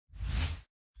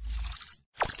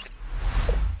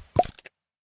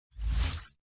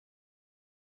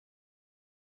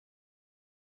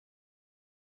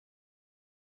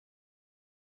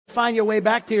Find your way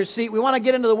back to your seat. We want to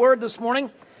get into the Word this morning.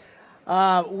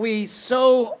 We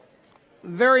so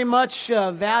very much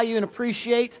value and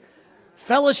appreciate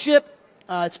fellowship.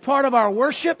 It's part of our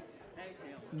worship.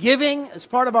 Giving is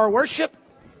part of our worship.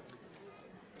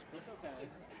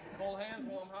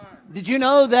 Did you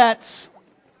know that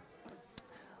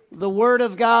the Word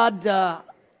of God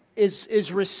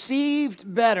is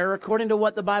received better, according to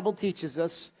what the Bible teaches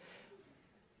us,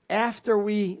 after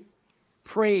we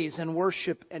praise and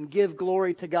worship and give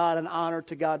glory to God and honor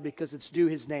to God because it's due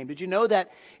His name? Did you know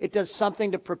that it does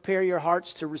something to prepare your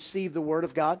hearts to receive the Word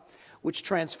of God, which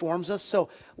transforms us? So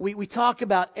we talk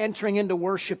about entering into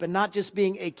worship and not just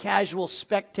being a casual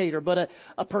spectator, but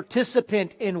a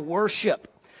participant in worship.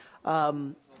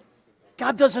 God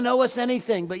doesn't owe us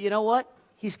anything, but you know what?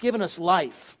 He's given us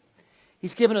life.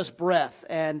 He's given us breath,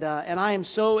 and I am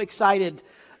so excited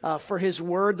for His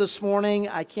Word this morning.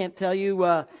 I can't tell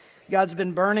you, God's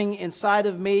been burning inside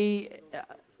of me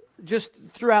just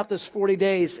throughout this 40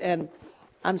 days, and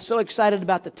I'm so excited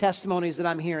about the testimonies that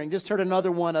I'm hearing. Just heard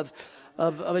another one of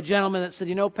a gentleman that said,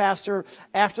 you know, Pastor,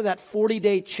 after that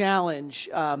 40-day challenge,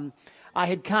 I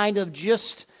had kind of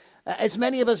just, as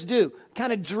many of us do,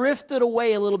 kind of drifted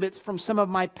away a little bit from some of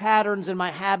my patterns and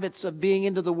my habits of being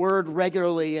into the Word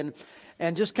regularly, and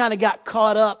just kind of got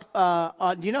caught up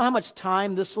on, do you know how much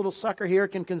time this little sucker here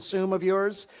can consume of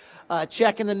yours?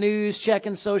 Checking the news,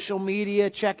 checking social media,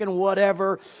 checking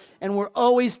whatever, and we're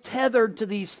always tethered to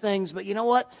these things. But you know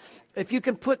what? If you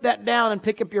can put that down and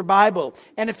pick up your Bible,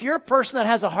 and if you're a person that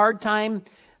has a hard time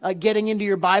getting into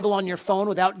your Bible on your phone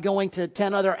without going to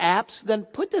 10 other apps, then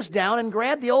put this down and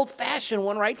grab the old-fashioned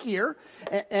one right here,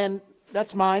 and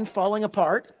that's mine falling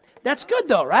apart. That's good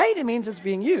though, right? It means it's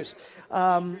being used.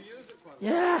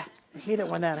 Yeah, I hate it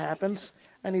when that happens.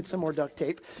 I need some more duct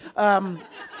tape.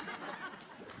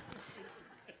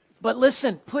 But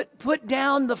listen, put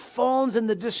down the phones and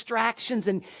the distractions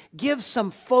and give some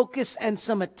focus and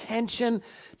some attention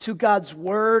to God's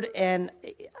Word, and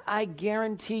I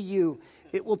guarantee you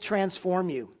it will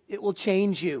transform you. It will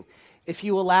change you if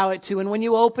you allow it to. And when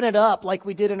you open it up, like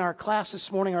we did in our class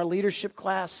this morning, our leadership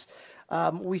class,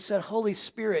 we said, Holy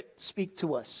Spirit, speak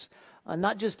to us.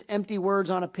 Not just empty words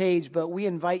on a page, but we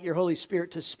invite your Holy Spirit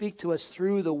to speak to us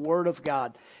through the Word of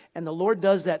God. And the Lord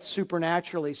does that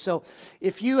supernaturally. So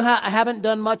if you haven't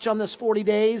done much on this 40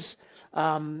 days,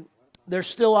 there's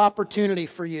still opportunity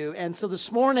for you. And so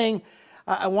this morning,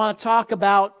 I want to talk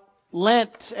about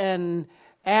Lent and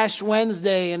Ash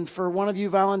Wednesday. And for one of you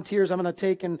volunteers, I'm going to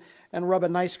take and rub a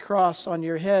nice cross on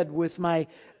your head with my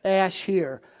ash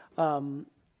here. Some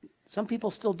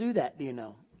people still do that, do you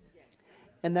know?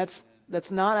 And that's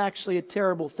not actually a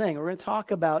terrible thing. We're going to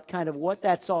talk about kind of what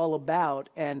that's all about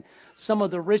and some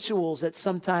of the rituals that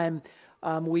sometimes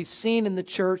we've seen in the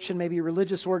church and maybe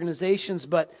religious organizations.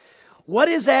 But what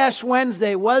is Ash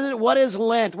Wednesday? What is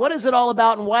Lent? What is it all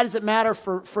about, and why does it matter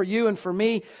for you and for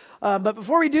me? But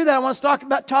before we do that, I want to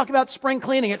talk about spring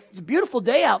cleaning. It's a beautiful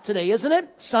day out today, isn't it?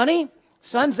 Sunny.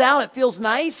 Sun's out. It feels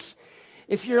nice.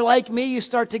 If you're like me, you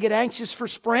start to get anxious for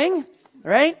spring,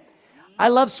 right? I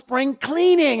love spring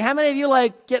cleaning. How many of you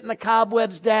like getting the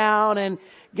cobwebs down and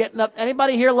getting up?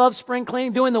 Anybody here love spring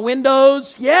cleaning? Doing the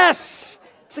windows? Yes!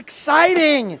 It's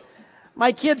exciting.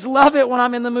 My kids love it when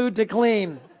I'm in the mood to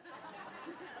clean.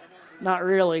 Not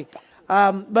really.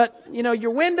 But, you know,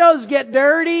 your windows get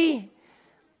dirty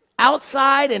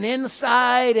outside and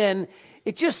inside, and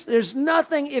there's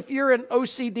nothing, if you're an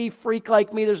OCD freak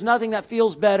like me, there's nothing that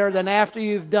feels better than after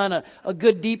you've done a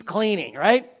good deep cleaning,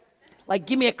 right? Like,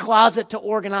 give me a closet to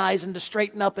organize and to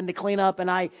straighten up and to clean up,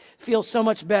 and I feel so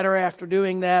much better after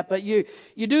doing that. But you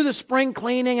do the spring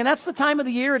cleaning, and that's the time of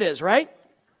the year it is, right?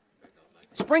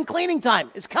 Spring cleaning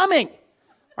time is coming.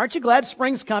 Aren't you glad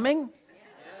spring's coming?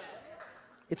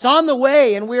 It's on the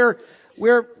way, and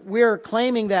we're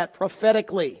claiming that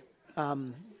prophetically.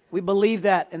 We believe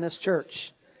that in this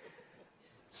church.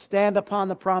 Stand upon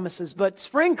the promises. But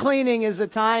spring cleaning is a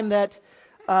time that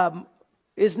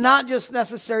is not just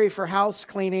necessary for house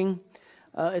cleaning,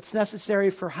 it's necessary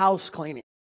for house cleaning.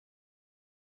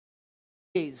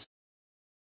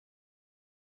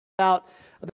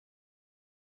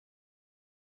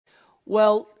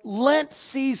 Well, Lent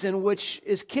season, which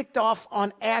is kicked off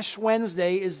on Ash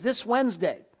Wednesday, is this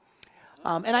Wednesday.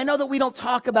 And I know that we don't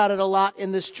talk about it a lot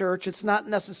in this church. It's not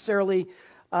necessarily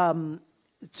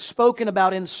spoken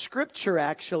about in Scripture,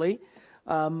 actually.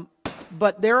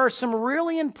 But there are some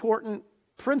really important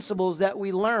principles that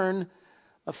we learn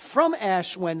from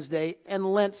Ash Wednesday and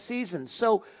Lent season.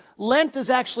 So Lent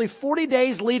is actually 40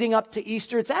 days leading up to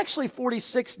Easter. It's actually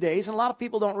 46 days, and a lot of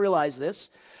people don't realize this.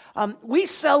 We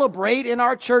celebrate in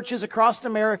our churches across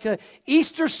America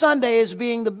Easter Sunday as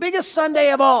being the biggest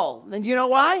Sunday of all. And you know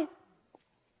why?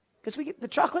 Because we get the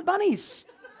chocolate bunnies.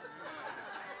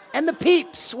 And the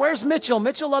Peeps. Where's Mitchell?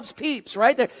 Mitchell loves Peeps,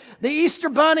 right? The Easter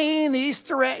Bunny and the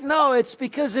Easter egg. No, it's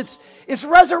because it's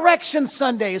Resurrection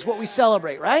Sunday is what we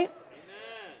celebrate, right?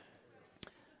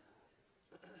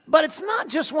 But it's not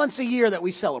just once a year that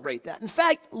we celebrate that. In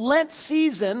fact, Lent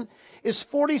season is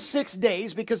 46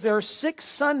 days because there are 6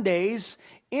 Sundays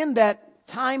in that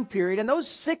time period. And those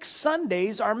 6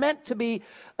 Sundays are meant to be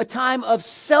a time of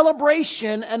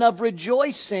celebration and of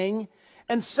rejoicing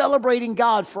and celebrating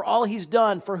God for all He's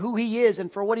done, for who He is, and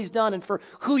for what He's done, and for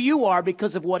who you are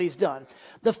because of what He's done.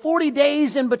 The 40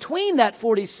 days in between that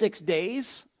 46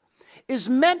 days is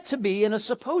meant to be and is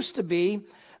supposed to be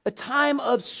a time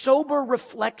of sober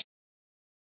reflection.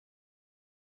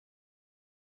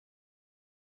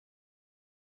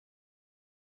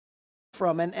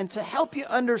 And to help you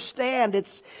understand,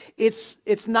 it's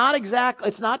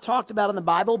not talked about in the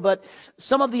Bible, but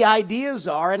some of the ideas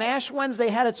are. And Ash Wednesday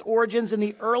had its origins in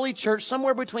the early church,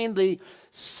 somewhere between the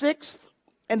 6th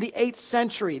and the 8th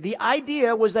century. The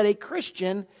idea was that a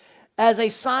Christian, as a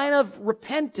sign of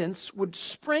repentance, would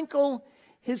sprinkle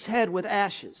his head with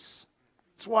ashes.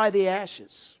 That's why the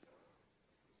ashes.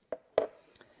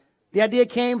 The idea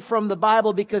came from the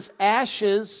Bible because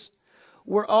ashes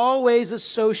were always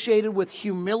associated with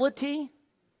humility,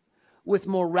 with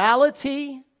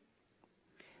morality,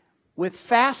 with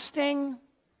fasting,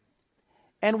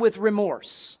 and with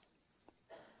remorse.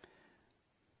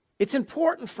 It's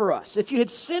important for us. If you had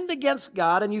sinned against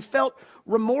God and you felt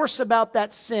remorse about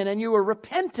that sin and you were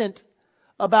repentant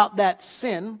about that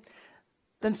sin,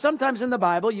 then sometimes in the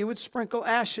Bible you would sprinkle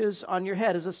ashes on your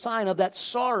head as a sign of that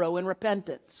sorrow and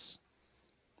repentance.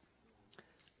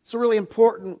 It's a really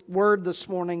important word this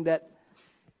morning that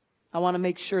I want to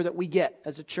make sure that we get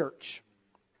as a church.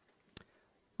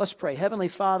 Let's pray. Heavenly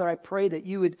Father, I pray that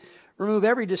you would remove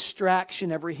every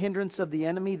distraction, every hindrance of the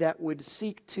enemy that would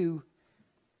seek to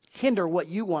hinder what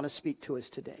you want to speak to us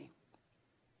today.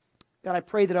 God, I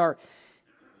pray that our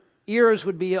ears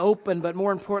would be open, but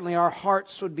more importantly, our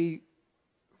hearts would be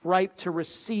ripe to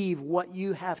receive what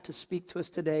you have to speak to us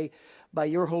today by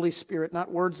your Holy Spirit,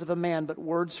 not words of a man, but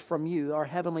words from you, our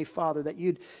Heavenly Father, that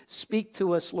you'd speak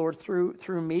to us, Lord,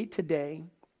 through me today,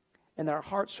 and that our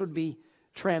hearts would be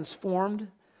transformed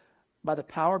by the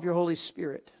power of your Holy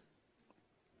Spirit,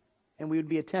 and we would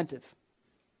be attentive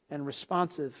and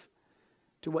responsive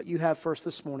to what you have for us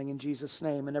this morning in Jesus'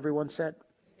 name. And everyone said,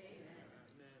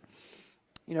 amen.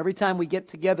 You know, every time we get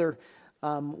together,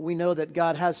 we know that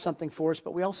God has something for us,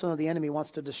 but we also know the enemy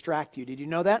wants to distract you. Did you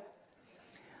know that?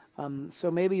 So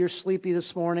maybe you're sleepy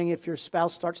this morning. If your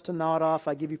spouse starts to nod off,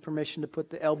 I give you permission to put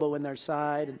the elbow in their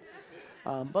side.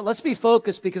 But let's be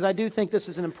focused, because I do think this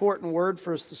is an important word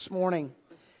for us this morning.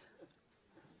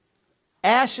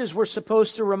 Ashes were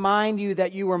supposed to remind you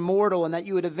that you were mortal and that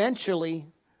you would eventually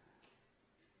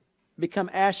become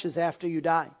ashes after you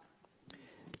die.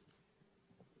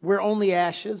 We're only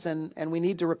ashes, and we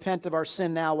need to repent of our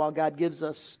sin now while God gives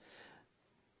us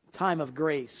time of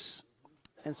grace.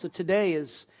 And so today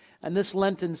and this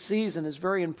Lenten season is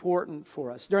very important for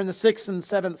us. During the 6th and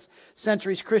 7th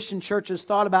centuries, Christian churches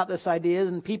thought about this idea,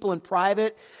 and people in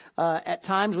private at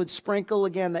times would sprinkle,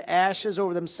 again, the ashes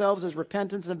over themselves as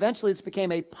repentance, and eventually it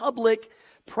became a public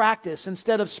practice.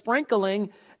 Instead of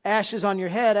sprinkling ashes on your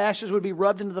head, ashes would be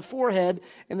rubbed into the forehead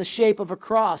in the shape of a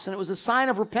cross, and it was a sign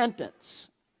of repentance.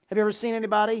 Have you ever seen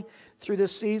anybody through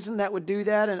this season that would do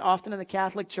that? And often in the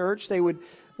Catholic Church, they would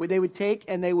take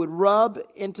and they would rub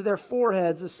into their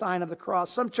foreheads a sign of the cross.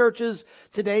 Some churches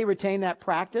today retain that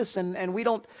practice, and we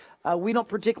don't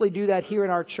particularly do that here in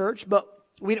our church, but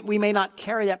we may not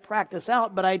carry that practice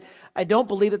out, but I don't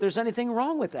believe that there's anything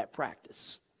wrong with that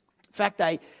practice. In fact,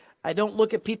 I don't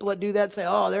look at people that do that and say,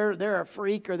 oh, they're a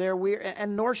freak or they're weird,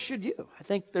 and nor should you. I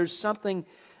think there's something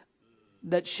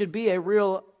that should be a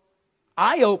real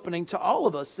eye-opening to all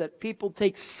of us, that people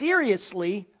take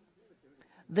seriously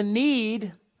the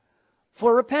need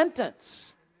for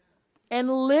repentance and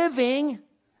living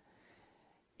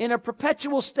in a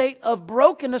perpetual state of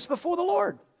brokenness before the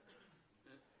Lord.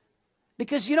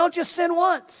 Because you don't just sin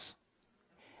once.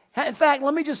 In fact,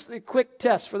 let me just, a quick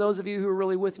test for those of you who are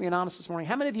really with me and honest this morning.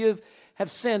 How many of you have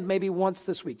sinned maybe once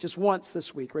this week? Just once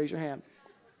this week. Raise your hand.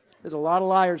 There's a lot of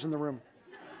liars in the room.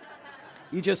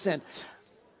 You just sinned.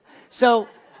 So,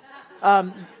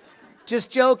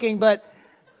 just joking, but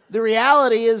the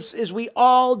reality is we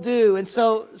all do. And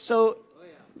so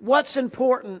what's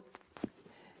important?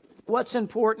 What's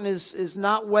important is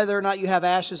not whether or not you have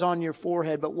ashes on your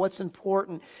forehead, but what's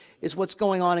important is what's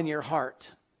going on in your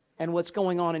heart. and what's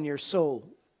going on in your soul,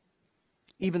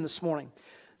 even this morning.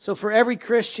 So for every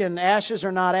Christian, ashes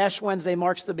or not, Ash Wednesday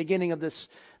marks the beginning of this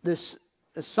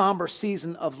somber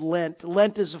season of Lent.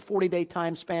 Lent is a 40-day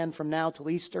time span from now till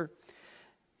Easter,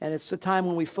 and it's a time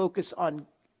when we focus on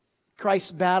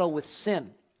Christ's battle with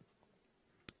sin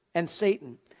and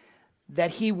Satan that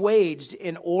he waged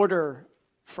in order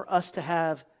for us to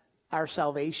have our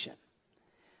salvation.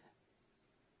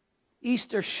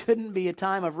 Easter shouldn't be a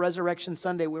time of Resurrection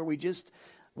Sunday where we just,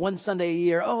 one Sunday a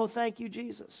year, oh, thank you,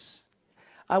 Jesus.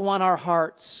 I want our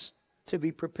hearts to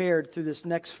be prepared through this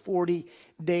next 40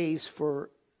 days for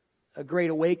a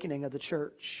great awakening of the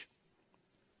church.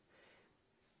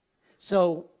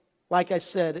 So, like I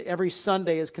said, every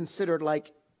Sunday is considered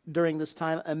like, during this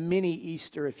time, a mini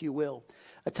Easter, if you will.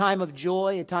 A time of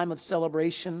joy, a time of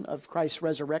celebration of Christ's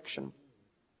resurrection.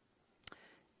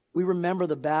 We remember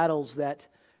the battles that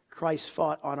Christ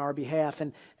fought on our behalf.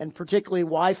 And particularly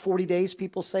why 40 days?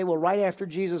 People say, well, right after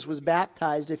Jesus was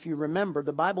baptized, if you remember,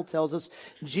 the Bible tells us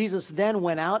Jesus then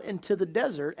went out into the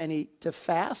desert and to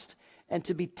fast and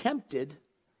to be tempted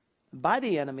by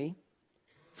the enemy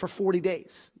for 40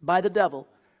 days, by the devil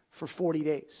for 40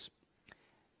 days.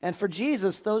 And for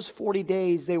Jesus, those 40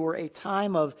 days, they were a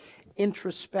time of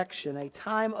introspection, a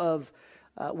time of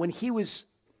when he was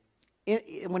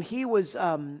in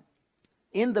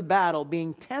the battle,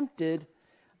 being tempted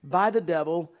by the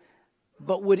devil,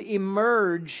 but would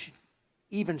emerge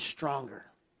even stronger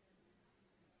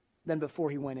than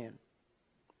before he went in.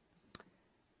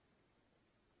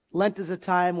 Lent is a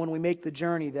time when we make the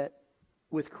journey that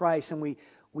with Christ, and we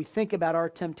think about our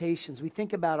temptations, we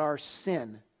think about our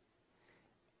sin,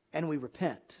 and we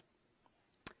repent.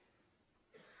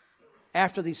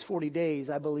 After these 40 days,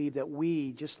 I believe that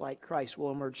we, just like Christ, will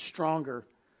emerge stronger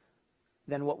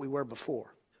than what we were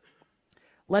before.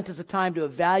 Lent is a time to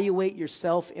evaluate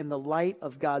yourself in the light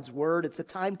of God's Word. It's a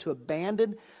time to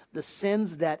abandon the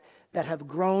sins that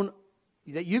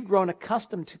you've grown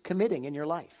accustomed to committing in your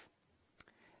life.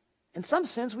 And some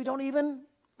sins we don't even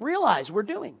realize we're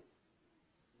doing.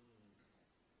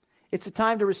 It's a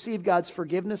time to receive God's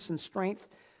forgiveness and strength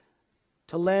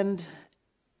to lend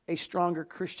a stronger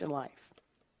Christian life.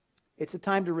 It's a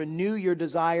time to renew your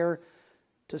desire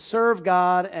to serve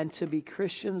God and to be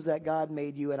Christians that God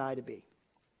made you and I to be.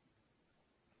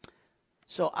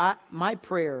 So my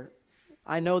prayer,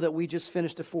 I know that we just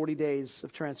finished the 40 days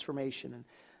of transformation.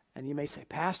 And you may say,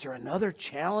 Pastor, another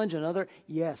challenge,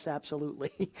 Yes,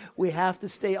 absolutely. We have to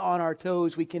stay on our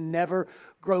toes. We can never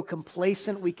grow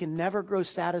complacent. We can never grow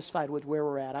satisfied with where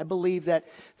we're at. I believe that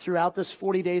throughout this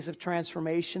 40 days of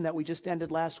transformation that we just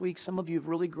ended last week, some of you have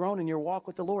really grown in your walk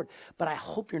with the Lord. But I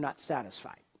hope you're not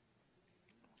satisfied.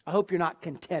 I hope you're not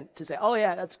content to say, oh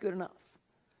yeah, that's good enough.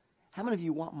 How many of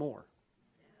you want more?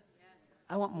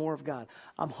 I want more of God.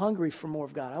 I'm hungry for more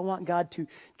of God. I want God to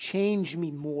change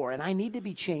me more, and I need to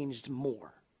be changed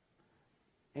more.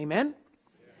 Amen?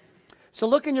 So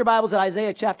look in your Bibles at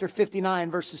Isaiah chapter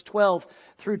 59, verses 12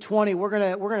 through 20. We're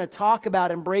gonna talk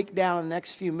about and break down in the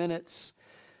next few minutes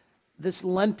this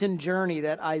Lenten journey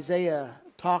that Isaiah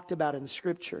talked about in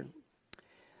Scripture.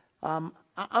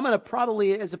 I'm going to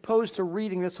probably, as opposed to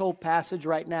reading this whole passage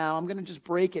right now, I'm going to just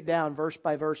break it down verse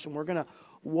by verse, and we're going to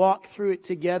walk through it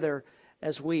together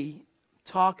as we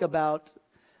talk about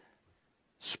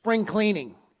spring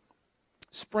cleaning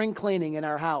in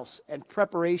our house and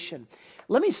preparation.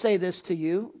 Let me say this to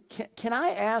you. Can I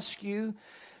ask you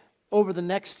over the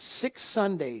next 6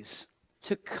 Sundays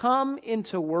to come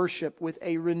into worship with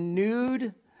a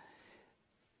renewed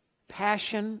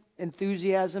passion,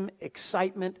 enthusiasm,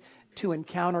 excitement to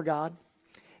encounter God?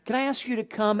 Can I ask you to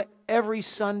come every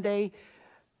Sunday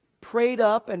prayed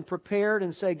up and prepared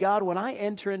and say, God, when I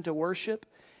enter into worship,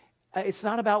 it's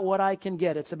not about what I can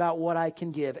get, it's about what I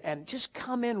can give. And just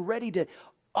come in ready to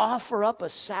offer up a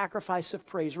sacrifice of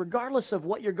praise, regardless of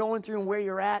what you're going through and where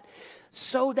you're at,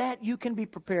 so that you can be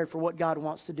prepared for what God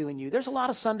wants to do in you. There's a lot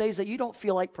of Sundays that you don't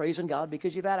feel like praising God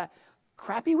because you've had a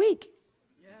crappy week.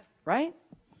 Yeah. Right?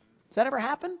 Does that ever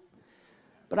happen?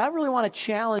 But I really want to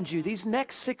challenge you. These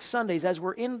next 6 Sundays, as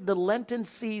we're in the Lenten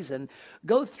season,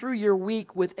 go through your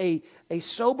week with a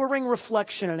sobering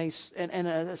reflection and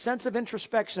a sense of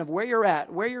introspection of where you're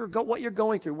at, what you're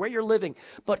going through, where you're living.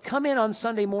 But come in on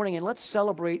Sunday morning and let's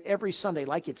celebrate every Sunday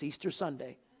like it's Easter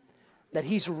Sunday, that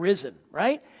He's risen,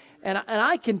 right? And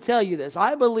I can tell you this.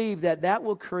 I believe that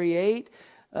will create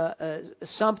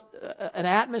an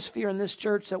atmosphere in this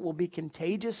church that will be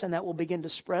contagious and that will begin to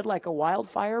spread like a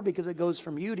wildfire because it goes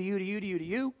from you to you to you to you to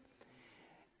you.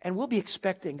 And we'll be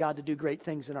expecting God to do great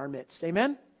things in our midst.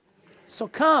 Amen? So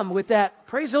come with that.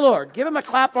 Praise the Lord. Give Him a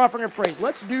clap offering of praise.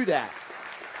 Let's do that.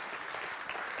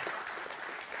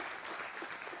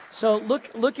 So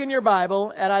look in your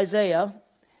Bible at Isaiah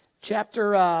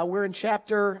we're in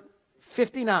chapter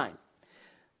 59.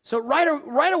 So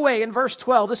right away in verse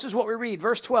 12, this is what we read.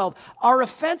 Verse 12, our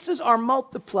offenses are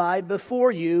multiplied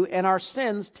before you, and our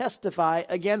sins testify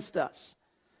against us.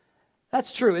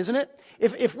 That's true, isn't it?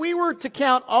 If we were to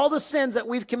count all the sins that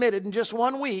we've committed in just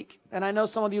 1 week, and I know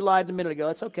some of you lied a minute ago,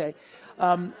 that's okay.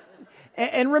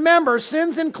 And remember,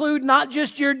 sins include not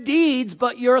just your deeds,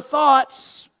 but your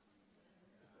thoughts.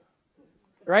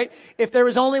 Right? If there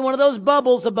was only one of those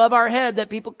bubbles above our head that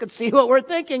people could see what we're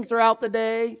thinking throughout the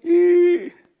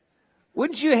day,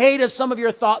 wouldn't you hate if some of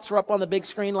your thoughts were up on the big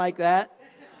screen like that?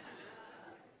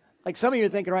 Like some of you are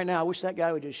thinking right now, I wish that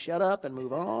guy would just shut up and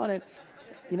move on. And,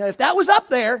 if that was up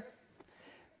there,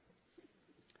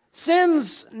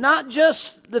 sin's not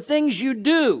just the things you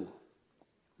do,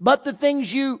 but the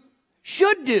things you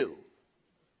should do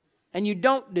and you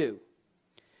don't do.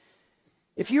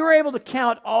 If you were able to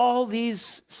count all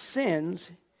these sins,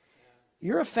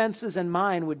 your offenses and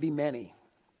mine would be many.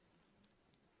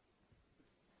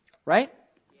 Right?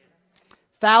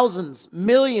 Thousands,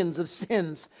 millions of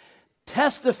sins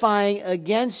testifying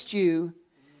against you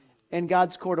in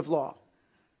God's court of law.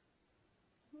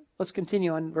 Let's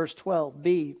continue on verse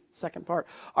 12b, second part.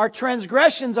 Our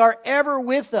transgressions are ever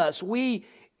with us. We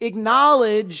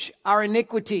acknowledge our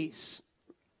iniquities.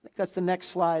 I think that's the next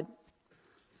slide.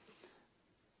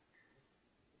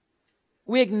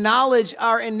 We acknowledge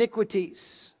our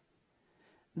iniquities.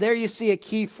 There you see a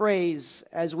key phrase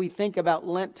as we think about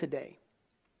Lent today.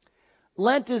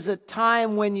 Lent is a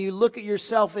time when you look at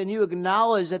yourself and you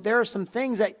acknowledge that there are some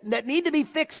things that need to be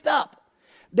fixed up.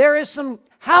 There is some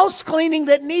house cleaning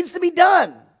that needs to be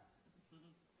done.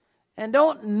 And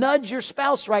don't nudge your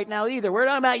spouse right now either. We're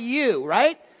talking about you,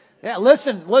 right? Yeah,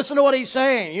 listen to what he's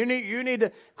saying. You need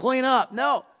to clean up.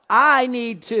 No. I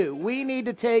need to. We need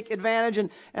to take advantage. And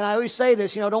I always say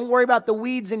this, don't worry about the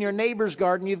weeds in your neighbor's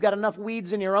garden. You've got enough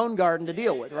weeds in your own garden to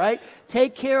deal with, right?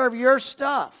 Take care of your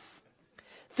stuff.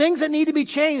 Things that need to be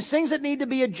changed, things that need to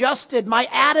be adjusted, my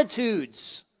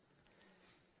attitudes,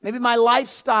 maybe my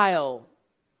lifestyle,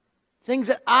 things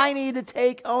that I need to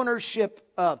take ownership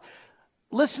of.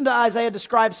 Listen to Isaiah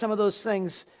describe some of those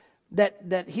things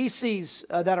that he sees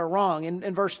that are wrong.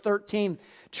 In verse 13,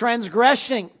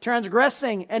 transgressing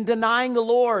and denying the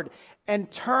Lord and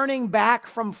turning back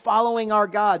from following our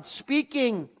God,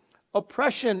 speaking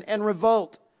oppression and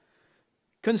revolt,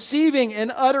 conceiving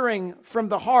and uttering from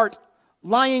the heart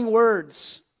lying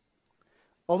words.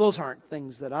 Oh, those aren't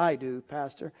things that I do,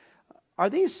 Pastor. Are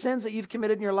these sins that you've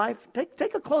committed in your life?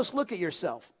 Take a close look at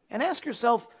yourself and ask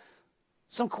yourself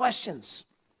some questions.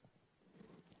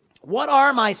 What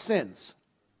are my sins?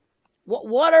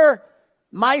 What are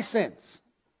my sins?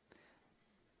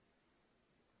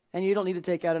 And you don't need to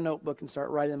take out a notebook and start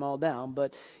writing them all down,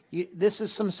 but this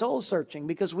is some soul searching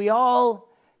because we all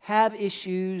have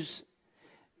issues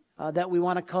that we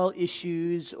want to call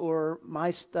issues or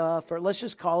my stuff, or let's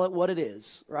just call it what it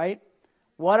is, right?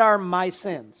 What are my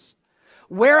sins?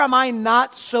 Where am I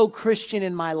not so Christian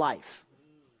in my life?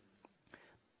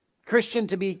 Christian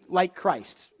to be like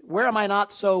Christ. Where am I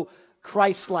not so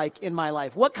Christ-like in my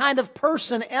life? What kind of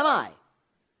person am I?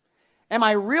 Am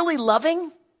I really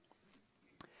loving?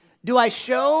 Do I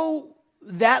show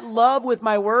that love with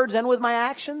my words and with my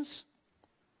actions?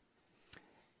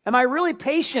 Am I really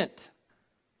patient?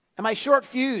 Am I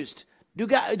short-fused?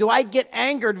 Do I get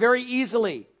angered very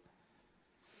easily?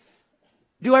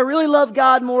 Do I really love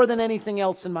God more than anything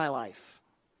else in my life?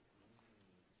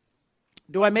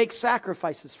 Do I make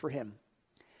sacrifices for Him?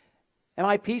 Am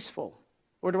I peaceful?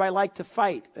 Or do I like to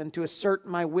fight and to assert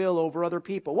my will over other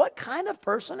people? What kind of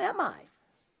person am I?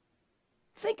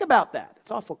 Think about that. It's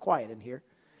awful quiet in here.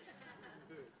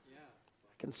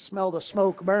 I can smell the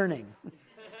smoke burning.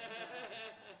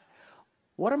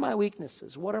 What are my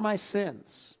weaknesses? What are my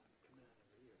sins?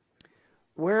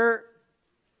 Where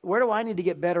do I need to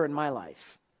get better in my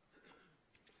life?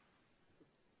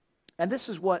 And this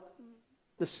is what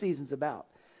the season's about.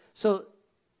 So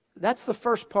that's the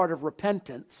first part of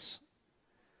repentance,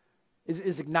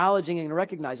 is acknowledging and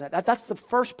recognizing that. That's the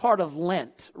first part of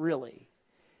Lent, really.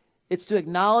 It's to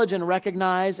acknowledge and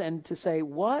recognize and to say,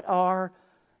 what are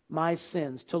my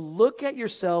sins? To look at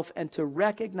yourself and to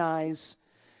recognize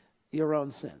your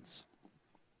own sins.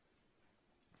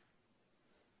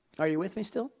 Are you with me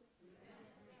still?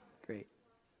 Great.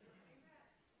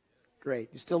 Great.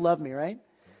 You still love me, right?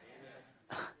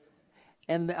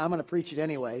 And I'm going to preach it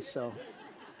anyway, so.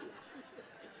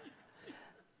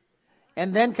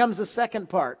 And then comes the second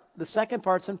part. The second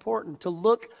part's important, to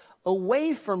look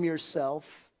away from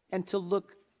yourself and to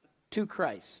look to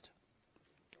Christ.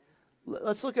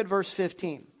 Let's look at verse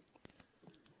 15.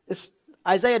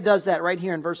 Isaiah does that right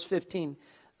here in verse 15,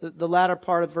 the latter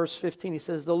part of verse 15. He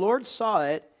says, "The Lord saw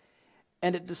it,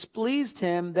 and it displeased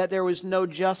him that there was no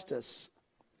justice.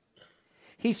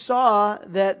 He saw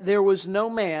that there was no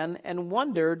man and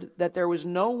wondered that there was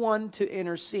no one to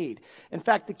intercede." In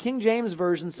fact, the King James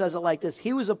Version says it like this: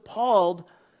 he was appalled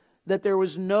that there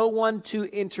was no one to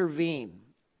intervene.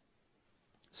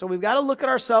 So we've got to look at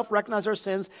ourselves, recognize our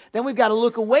sins. Then we've got to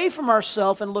look away from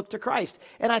ourselves and look to Christ.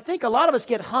 And I think a lot of us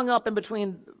get hung up in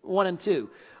between 1 and 2.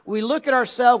 We look at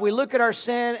ourselves, we look at our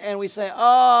sin, and we say,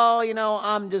 oh,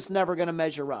 I'm just never going to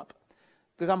measure up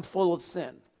because I'm full of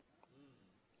sin.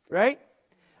 Right?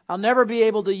 I'll never be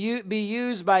able to be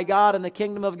used by God in the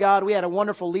kingdom of God. We had a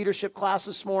wonderful leadership class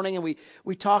this morning, and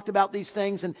we talked about these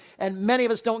things. And many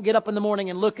of us don't get up in the morning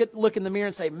and look in the mirror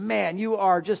and say, man, you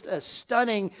are just a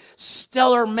stunning,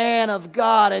 stellar man of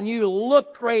God, and you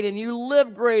look great, and you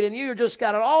live great, and you just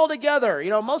got it all together.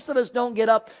 Most of us don't get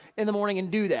up in the morning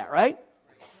and do that, right?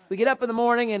 We get up in the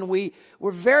morning, and we're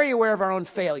very aware of our own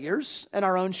failures and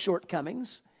our own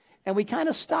shortcomings. And we kind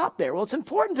of stop there. Well, it's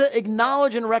important to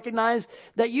acknowledge and recognize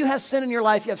that you have sin in your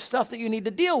life. You have stuff that you need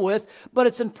to deal with. But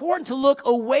it's important to look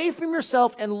away from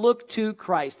yourself and look to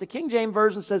Christ. The King James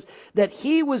Version says that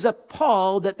he was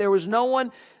appalled that there was no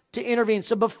one to intervene.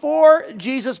 So before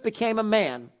Jesus became a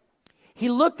man, he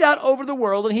looked out over the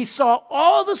world and he saw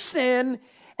all the sin,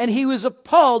 and he was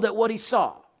appalled at what he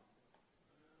saw.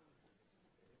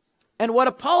 And what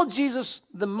appalled Jesus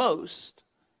the most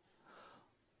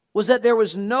was that there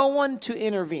was no one to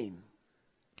intervene.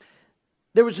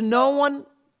 There was no one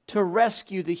to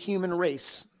rescue the human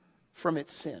race from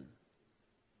its sin.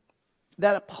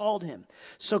 That appalled him.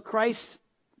 So Christ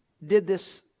did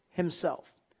this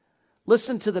himself.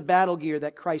 Listen to the battle gear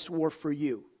that Christ wore for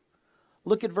you.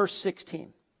 Look at verse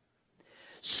 16.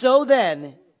 "So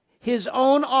then, his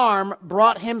own arm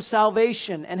brought him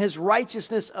salvation, and his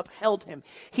righteousness upheld him.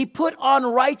 He put on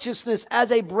righteousness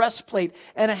as a breastplate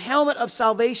and a helmet of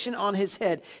salvation on his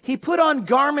head. He put on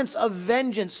garments of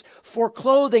vengeance for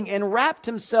clothing and wrapped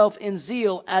himself in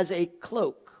zeal as a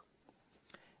cloak."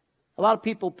 A lot of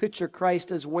people picture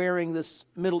Christ as wearing this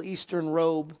Middle Eastern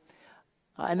robe.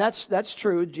 And that's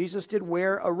true. Jesus did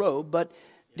wear a robe. But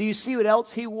do you see what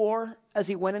else he wore as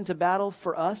he went into battle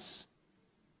for us?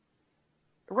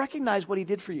 Recognize what he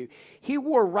did for you. He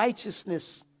wore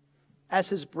righteousness as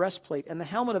his breastplate and the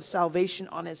helmet of salvation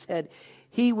on his head.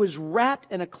 He was wrapped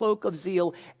in a cloak of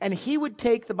zeal, and he would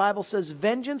take, the Bible says,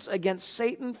 vengeance against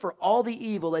Satan for all the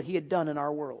evil that he had done in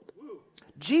our world.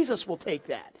 Jesus will take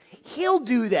that. He'll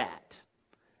do that.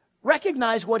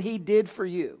 Recognize what he did for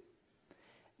you.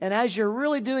 And as you're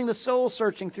really doing the soul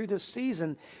searching through this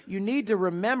season, you need to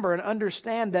remember and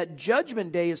understand that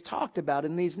Judgment Day is talked about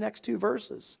in these next 2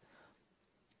 verses.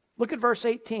 Look at verse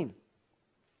 18.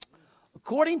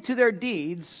 According to their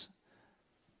deeds,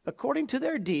 this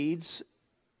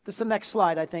is the next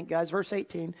slide, I think, guys, verse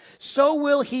 18. "So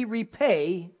will he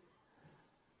repay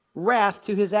wrath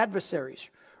to his adversaries,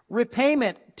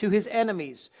 repayment to his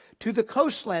enemies. To the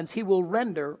coastlands he will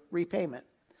render repayment."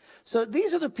 So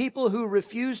these are the people who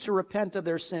refuse to repent of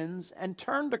their sins and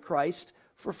turn to Christ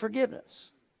for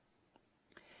forgiveness.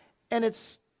 And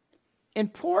it's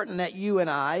important that you and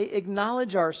I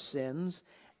acknowledge our sins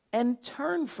and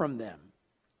turn from them.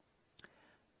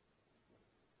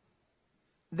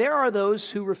 There are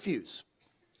those who refuse.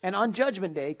 And on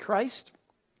Judgment Day, Christ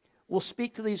will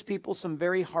speak to these people some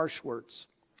very harsh words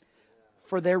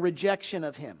for their rejection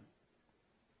of him.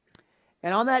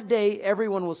 And on that day,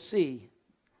 everyone will see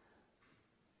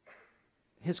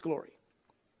his glory.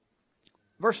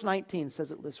 Verse 19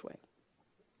 says it this way: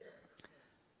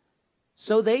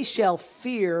 "So they shall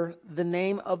fear the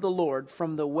name of the Lord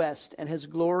from the west, and his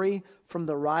glory from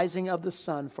the rising of the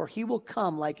sun. For he will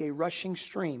come like a rushing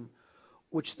stream,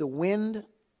 which the wind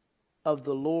of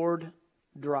the Lord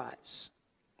drives."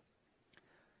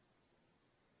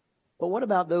 But what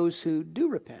about those who do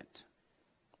repent?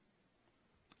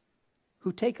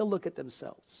 Who take a look at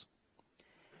themselves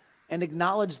and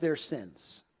acknowledge their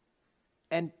sins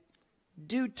and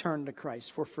do turn to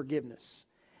Christ for forgiveness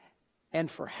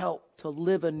and for help to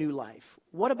live a new life?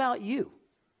 What about you?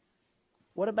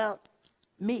 What about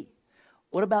me?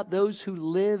 What about those who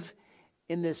live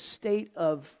in this state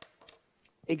of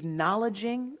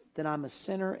acknowledging that I'm a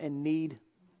sinner in need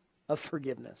of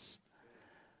forgiveness?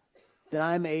 That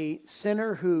I'm a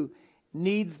sinner who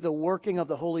needs the working of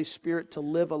the Holy Spirit to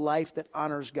live a life that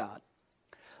honors God?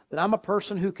 That I'm a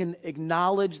person who can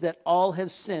acknowledge that all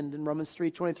have sinned in Romans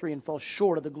 3:23 and fall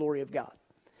short of the glory of God?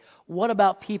 What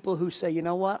about people who say, you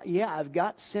know what? Yeah, I've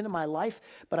got sin in my life,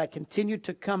 but I continue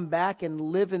to come back and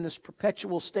live in this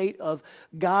perpetual state of,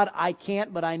 God, I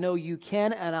can't, but I know you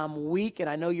can, and I'm weak, and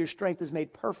I know your strength is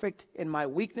made perfect in my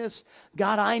weakness.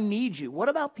 God, I need you. What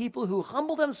about people who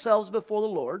humble themselves before the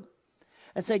Lord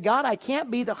and say, God, I can't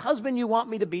be the husband you want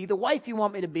me to be, the wife you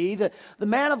want me to be, the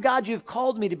man of God you've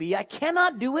called me to be. I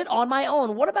cannot do it on my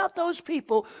own. What about those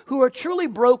people who are truly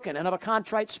broken and of a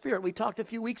contrite spirit? We talked a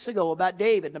few weeks ago about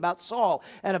David and about Saul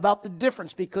and about the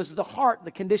difference because of the heart,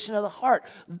 the condition of the heart,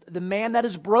 the man that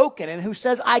is broken and who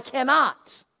says, I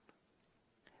cannot.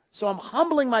 So I'm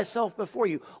humbling myself before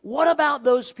you. What about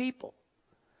those people?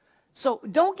 So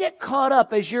don't get caught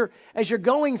up as you're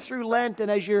going through Lent and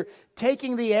as you're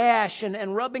taking the ash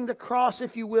and rubbing the cross,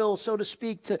 if you will, so to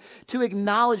speak, to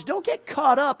acknowledge. Don't get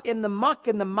caught up in the muck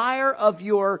and the mire of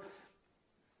your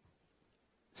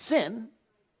sin,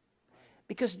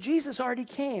 because Jesus already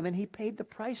came and he paid the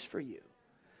price for you.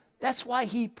 That's why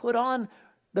he put on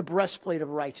the breastplate of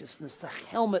righteousness, the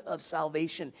helmet of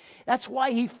salvation. That's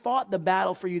why he fought the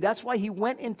battle for you. That's why he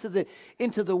went into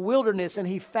the wilderness and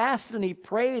he fasted and he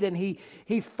prayed and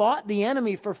he fought the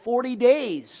enemy for 40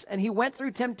 days. And he went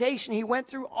through temptation. He went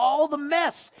through all the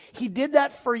mess. He did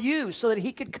that for you so that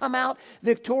he could come out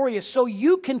victorious, so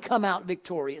you can come out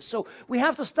victorious. So we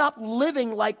have to stop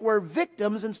living like we're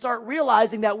victims and start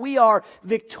realizing that we are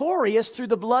victorious through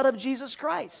the blood of Jesus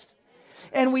Christ.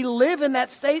 And we live in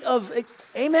that state of,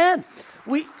 amen.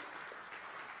 We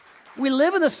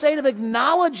live in the state of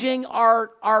acknowledging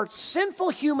our sinful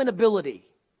human ability,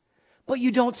 but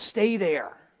you don't stay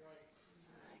there.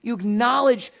 You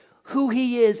acknowledge who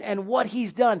he is and what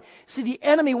he's done. See, the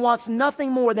enemy wants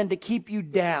nothing more than to keep you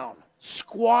down,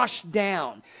 squashed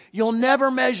down. You'll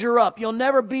never measure up. You'll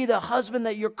never be the husband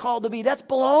that you're called to be. That's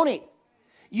baloney.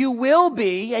 You will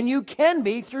be and you can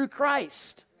be through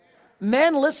Christ.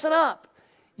 Men, listen up.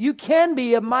 You can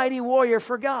be a mighty warrior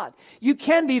for God. You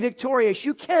can be victorious.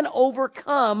 You can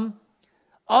overcome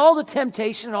all the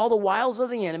temptation and all the wiles of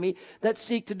the enemy that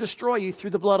seek to destroy you through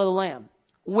the blood of the Lamb.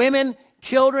 Women,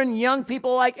 children, young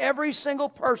people, like every single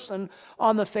person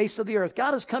on the face of the earth.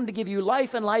 God has come to give you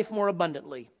life and life more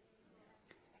abundantly.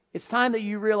 It's time that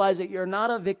you realize that you're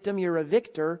not a victim, you're a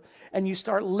victor, and you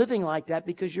start living like that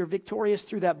because you're victorious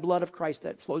through that blood of Christ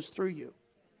that flows through you.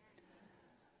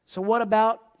 So what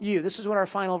about you? This is what our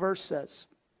final verse says.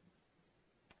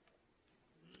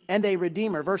 And a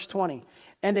Redeemer, verse 20.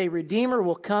 And a Redeemer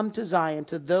will come to Zion,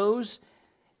 to those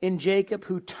in Jacob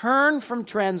who turn from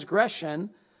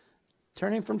transgression.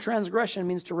 Turning from transgression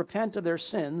means to repent of their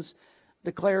sins,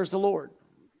 declares the Lord.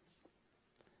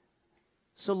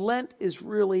 So Lent is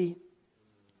really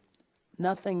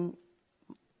nothing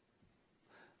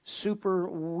super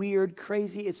weird,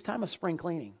 crazy. It's time of spring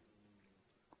cleaning.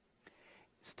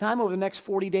 It's time over the next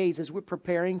 40 days as we're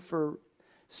preparing for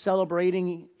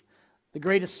celebrating the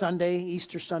greatest Sunday,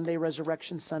 Easter Sunday,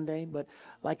 Resurrection Sunday. But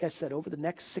like I said, over the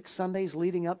next 6 Sundays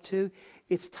leading up to,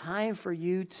 it's time for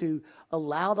you to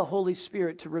allow the Holy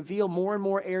Spirit to reveal more and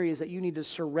more areas that you need to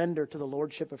surrender to the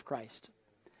Lordship of Christ.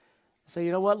 Say,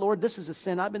 you know what, Lord, this is a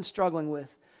sin I've been struggling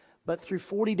with. But through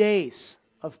 40 days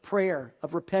of prayer,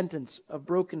 of repentance, of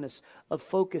brokenness, of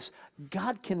focus,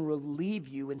 God can relieve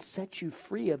you and set you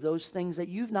free of those things that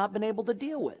you've not been able to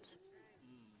deal with.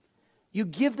 You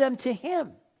give them to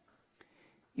him.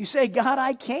 You say, God,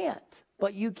 I can't,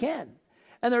 but you can.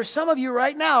 And there's some of you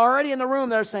right now already in the room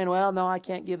that are saying, well, no, I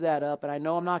can't give that up, and I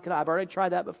know I'm not going to. I've already tried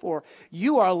that before.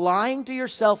 You are lying to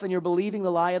yourself, and you're believing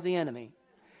the lie of the enemy.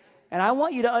 And I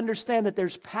want you to understand that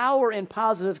there's power in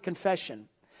positive confession.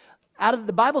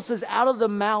 The Bible says, out of the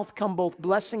mouth come both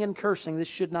blessing and cursing. This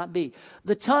should not be.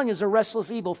 The tongue is a restless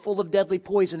evil full of deadly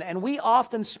poison. And we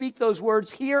often speak those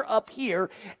words here, up here,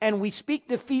 and we speak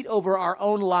defeat over our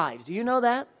own lives. Do you know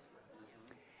that?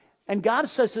 And God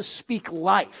says to speak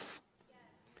life.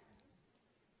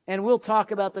 And we'll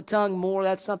talk about the tongue more.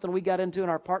 That's something we got into in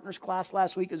our partners class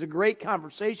last week. It was a great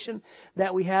conversation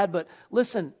that we had. But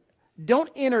listen, don't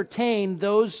entertain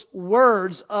those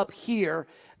words up here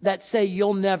that say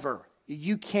you'll never,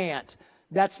 you can't.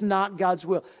 That's not God's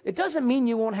will. It doesn't mean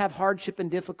you won't have hardship and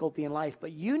difficulty in life,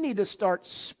 but you need to start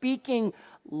speaking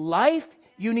life.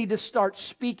 You need to start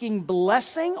speaking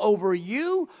blessing over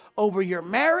you, over your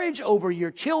marriage, over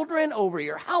your children, over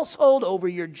your household, over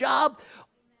your job.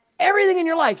 Everything in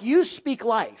your life, you speak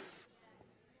life.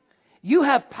 You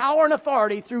have power and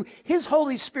authority through His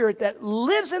Holy Spirit that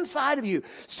lives inside of you.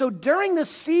 So during this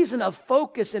season of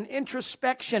focus and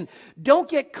introspection, don't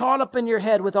get caught up in your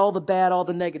head with all the bad, all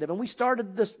the negative. And we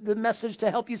started the message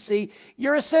to help you see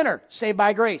you're a sinner, saved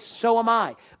by grace. So am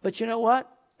I. But you know what?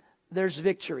 there's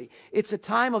victory. It's a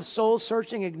time of soul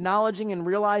searching, acknowledging and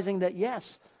realizing that,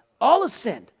 yes, all have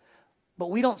sinned,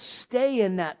 but we don't stay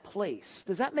in that place.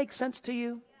 Does that make sense to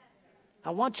you?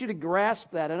 I want you to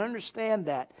grasp that and understand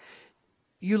that.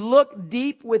 You look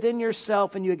deep within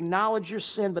yourself and you acknowledge your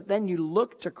sin, but then you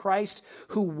look to Christ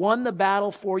who won the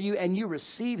battle for you and you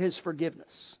receive His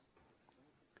forgiveness.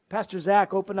 Pastor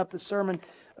Zach opened up the sermon,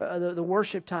 the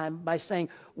worship time, by saying,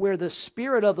 where the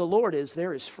Spirit of the Lord is,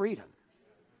 there is freedom.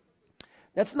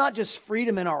 That's not just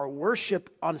freedom in our worship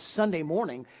on Sunday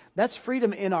morning. That's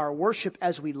freedom in our worship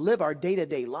as we live our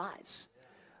day-to-day lives.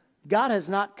 God has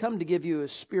not come to give you a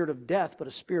spirit of death, but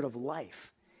a spirit of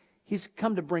life. He's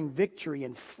come to bring victory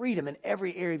and freedom in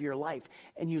every area of your life.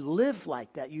 And you live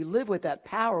like that. You live with that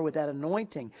power, with that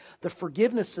anointing. The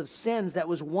forgiveness of sins that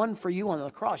was won for you on the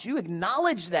cross. You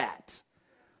acknowledge that.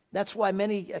 That's why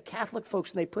many Catholic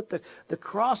folks, they put the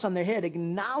cross on their head,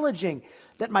 acknowledging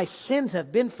that my sins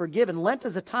have been forgiven. Lent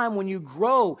is a time when you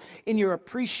grow in your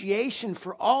appreciation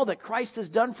for all that Christ has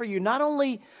done for you. Not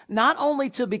only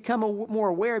to become more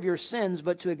aware of your sins,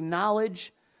 but to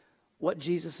acknowledge what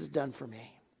Jesus has done for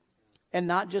me. And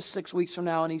not just 6 weeks from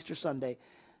now on Easter Sunday,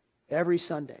 every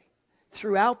Sunday.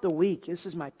 Throughout the week, this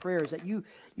is my prayer, is that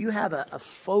you have a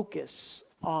focus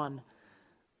on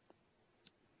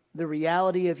the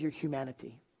reality of your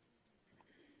humanity.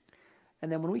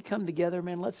 And then when we come together,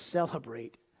 man, let's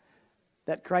celebrate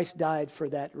that Christ died for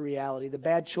that reality, the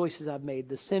bad choices I've made,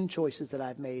 the sin choices that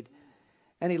I've made.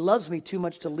 And He loves me too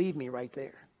much to leave me right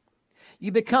there.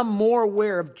 You become more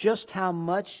aware of just how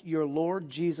much your Lord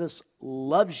Jesus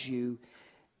loves you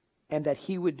and that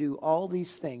He would do all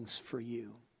these things for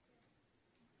you.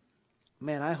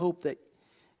 Man, I hope that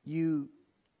you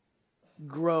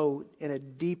grow in a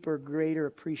deeper, greater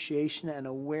appreciation and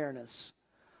awareness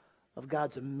of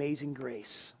God's amazing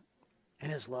grace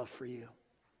and His love for you.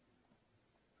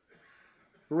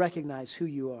 Recognize who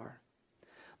you are.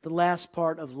 The last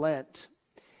part of Lent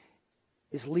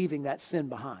is leaving that sin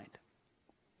behind.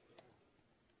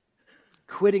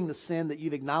 Quitting the sin that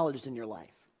you've acknowledged in your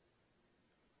life.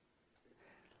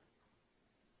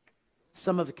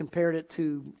 Some have compared it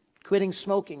to quitting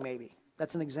smoking, maybe.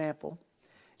 That's an example.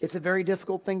 It's a very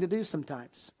difficult thing to do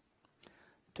sometimes.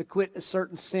 To quit a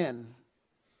certain sin.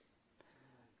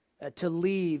 To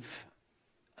leave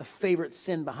a favorite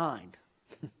sin behind.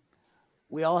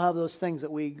 We all have those things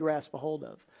that we grasp a hold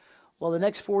of. Well, the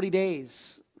next 40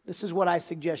 days, this is what I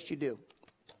suggest you do.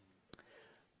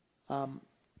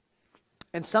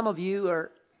 And some of you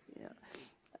are,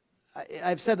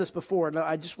 I've said this before, and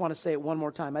I just want to say it one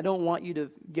more time. I don't want you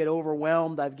to get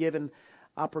overwhelmed. I've given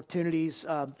opportunities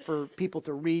for people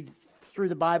to read through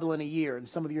the Bible in a year, and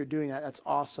some of you are doing that. That's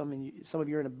awesome, and some of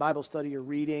you are in a Bible study, you're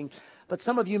reading. But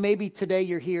some of you, maybe today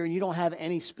you're here, and you don't have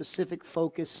any specific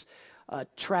focus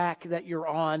track that you're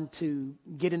on to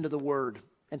get into the Word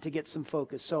and to get some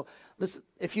focus. So listen,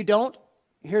 if you don't,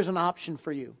 here's an option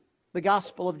for you. The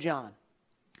Gospel of John.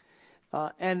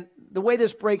 And the way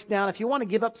this breaks down, if you want to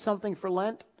give up something for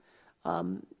Lent,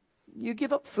 you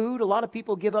give up food. A lot of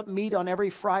people give up meat on every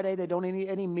Friday. They don't eat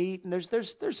any meat. And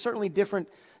there's certainly different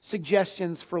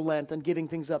suggestions for Lent and giving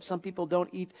things up. Some people don't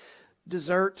eat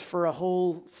dessert for a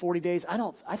whole 40 days.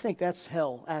 I think that's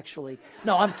hell, actually.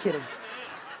 No, I'm kidding.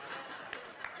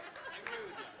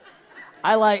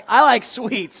 I like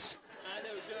sweets.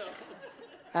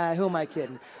 Who am I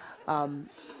kidding?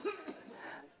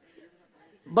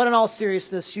 But in all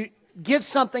seriousness, you give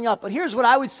something up. But here's what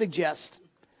I would suggest.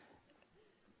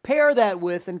 Pair that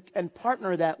with and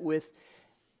partner that with,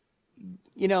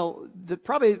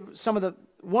 probably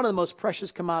one of the most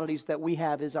precious commodities that we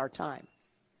have is our time.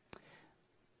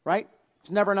 Right?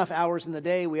 There's never enough hours in the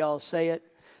day. We all say it.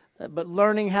 But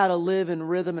learning how to live in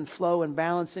rhythm and flow and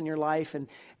balance in your life and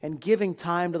giving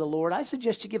time to the Lord, I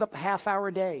suggest you give up a half hour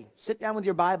a day. Sit down with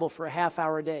your Bible for a half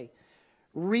hour a day.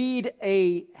 Read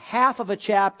a half of a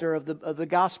chapter of the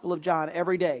Gospel of John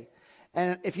every day.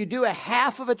 And if you do a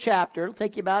half of a chapter, it'll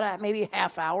take you about maybe a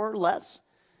half hour or less.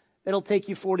 It'll take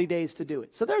you 40 days to do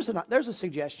it. So there's a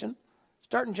suggestion.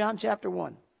 Start in John chapter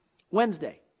 1,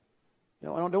 Wednesday. I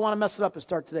don't want to mess it up and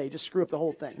start today. Just screw up the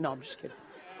whole thing. No, I'm just kidding.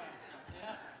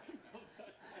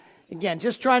 Again,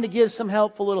 just trying to give some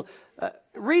helpful little...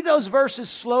 read those verses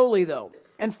slowly, though,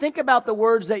 and think about the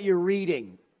words that you're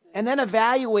reading, and then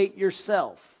evaluate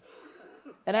yourself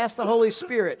and ask the Holy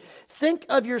Spirit. Think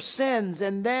of your sins,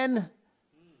 and then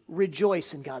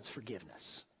rejoice in God's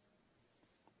forgiveness.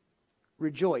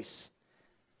 Rejoice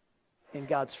in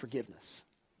God's forgiveness.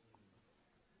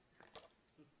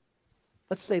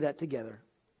 Let's say that together.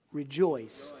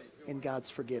 Rejoice in God's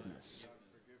forgiveness.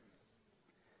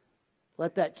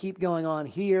 Let that keep going on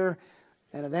here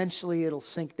And eventually it'll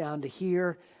sink down to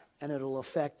here, and it'll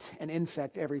affect and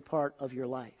infect every part of your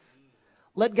life.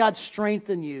 Let God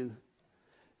strengthen you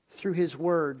through His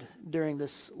Word during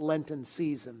this Lenten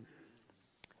season.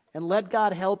 And let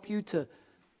God help you to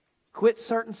quit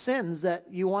certain sins that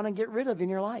you want to get rid of in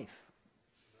your life.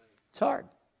 It's hard.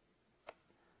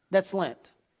 That's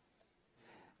Lent.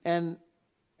 And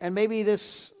maybe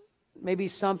this may be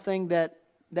something that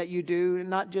you do,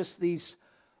 not just these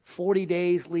 40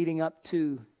 days leading up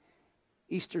to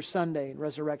Easter Sunday and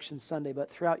Resurrection Sunday, but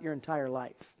throughout your entire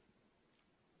life.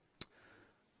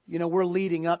 You know, we're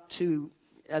leading up to,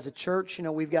 as a church, you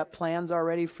know, we've got plans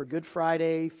already for Good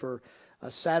Friday, for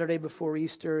Saturday before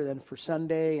Easter, then for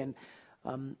Sunday, and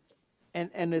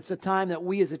it's a time that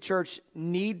we as a church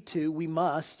we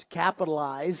must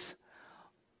capitalize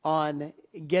on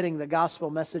getting the gospel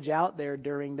message out there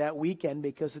during that weekend,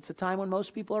 because it's a time when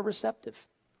most people are receptive,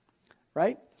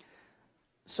 right?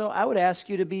 So I would ask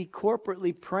you to be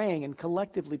corporately praying and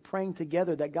collectively praying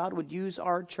together that God would use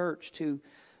our church to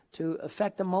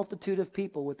affect a multitude of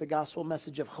people with the gospel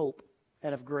message of hope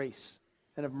and of grace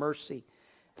and of mercy,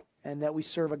 and that we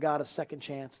serve a God of second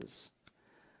chances.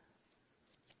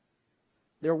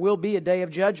 There will be a day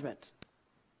of judgment,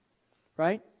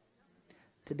 right?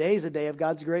 Today's a day of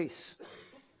God's grace.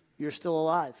 You're still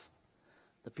alive.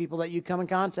 The people that you come in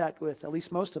contact with, at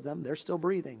least most of them, they're still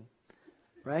breathing,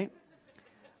 right?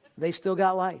 They still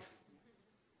got life.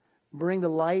 Bring the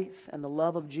life and the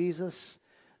love of Jesus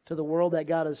to the world that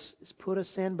God has put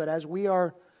us in. But as we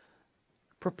are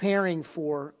preparing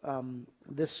for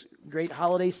this great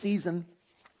holiday season,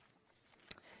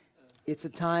 it's a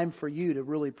time for you to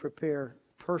really prepare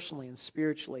personally and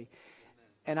spiritually.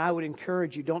 And I would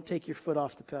encourage you, don't take your foot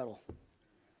off the pedal,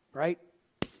 right?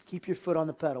 Keep your foot on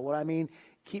the pedal. What I mean,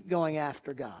 keep going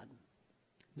after God.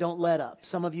 Don't let up.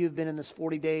 Some of you have been in this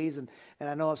 40 days, and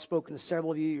I know I've spoken to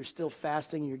several of you. You're still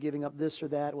fasting, you're giving up this or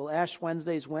that. Well, Ash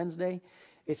Wednesday is Wednesday.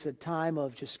 It's a time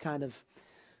of just kind of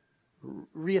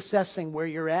reassessing where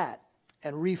you're at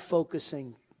and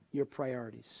refocusing your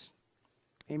priorities.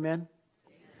 Amen?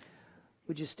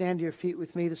 Would you stand to your feet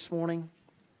with me this morning?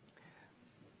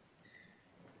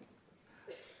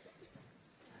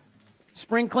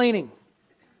 Spring cleaning.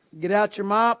 Get out your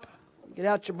mop, get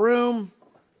out your broom.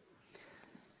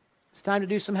 It's time to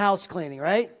do some house cleaning,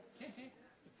 right?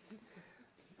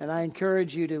 And I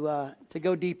encourage you to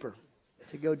go deeper,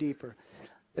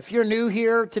 If you're new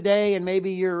here today and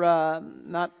maybe you're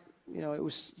not, it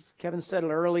was Kevin said it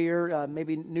earlier,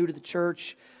 maybe new to the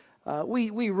church,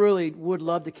 we really would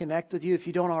love to connect with you if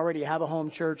you don't already have a home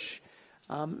church.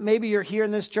 Maybe you're here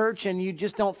in this church and you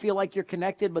just don't feel like you're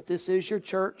connected, but this is your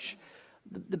church.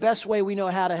 The best way we know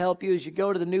how to help you is you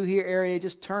go to the New Here area,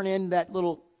 just turn in that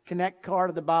little Connect card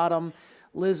at the bottom.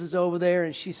 Liz is over there,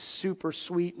 and she's super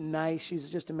sweet and nice. She's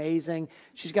just amazing.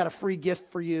 She's got a free gift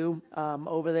for you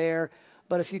over there.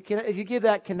 But if you give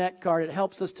that Connect card, it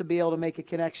helps us to be able to make a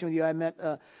connection with you. I met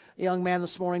a young man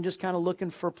this morning just kind of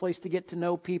looking for a place to get to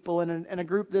know people. And in a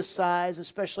group this size,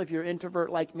 especially if you're an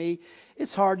introvert like me,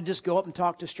 it's hard to just go up and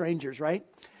talk to strangers, right?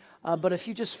 But if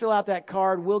you just fill out that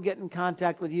card, we'll get in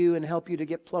contact with you and help you to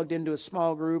get plugged into a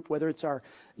small group, whether it's our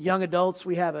young adults.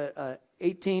 We have a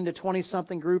 18 to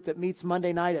 20-something group that meets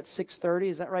Monday night at 6:30.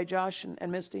 Is that right, Josh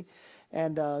and Misty?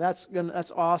 And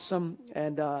that's awesome.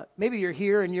 And maybe you're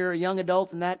here and you're a young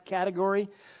adult in that category,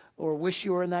 or wish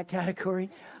you were in that category.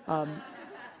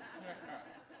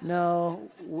 No,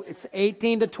 it's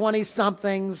 18 to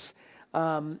 20-somethings,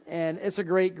 and it's a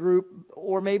great group.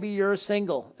 Or maybe you're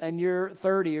single and you're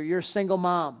 30, or you're a single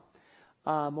mom,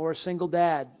 or a single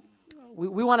dad.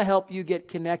 We want to help you get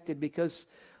connected because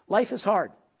life is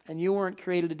hard. And you weren't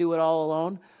created to do it all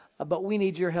alone, but we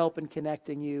need your help in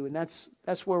connecting you. And that's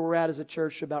where we're at as a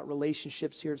church about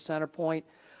relationships here at Centerpoint.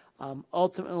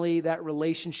 Ultimately, that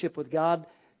relationship with God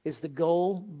is the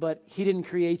goal, but He didn't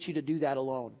create you to do that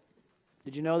alone.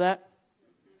 Did you know that?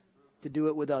 To do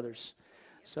it with others.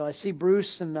 So I see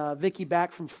Bruce and Vicky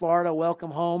back from Florida.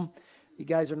 Welcome home. You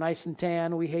guys are nice and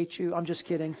tan. We hate you. I'm just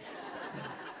kidding.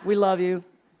 We love you.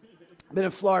 Been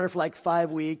in Florida for like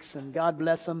 5 weeks, and God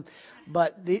bless them.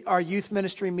 But our youth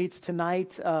ministry meets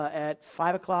tonight at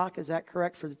 5 o'clock. Is that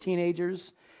correct, for the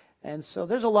teenagers? And so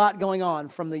there's a lot going on,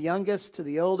 from the youngest to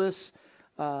the oldest.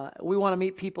 We want to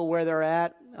meet people where they're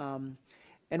at.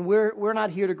 And we're not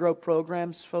here to grow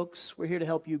programs, folks. We're here to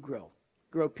help you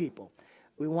grow people.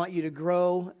 We want you to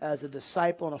grow as a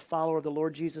disciple and a follower of the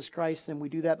Lord Jesus Christ, and we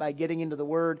do that by getting into the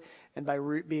Word and by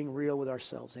being real with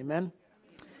ourselves. Amen?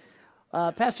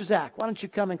 Pastor Zach, why don't you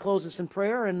come and close us in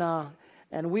prayer,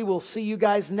 and we will see you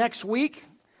guys next week.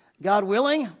 God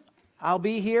willing, I'll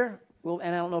be here.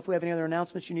 And I don't know if we have any other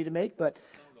announcements you need to make, but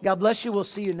God bless you. We'll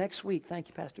see you next week. Thank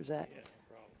you, Pastor Zach.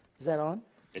 Is that on?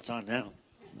 It's on now.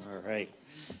 All right.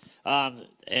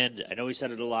 And I know we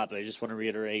said it a lot, but I just want to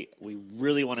reiterate, we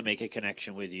really want to make a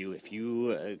connection with you. If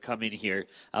you come in here,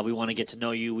 we want to get to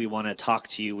know you. We want to talk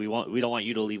to you. We don't want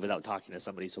you to leave without talking to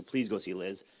somebody. So please go see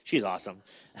Liz. She's awesome.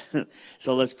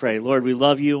 So let's pray. Lord, we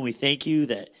love you and we thank you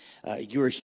that you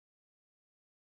are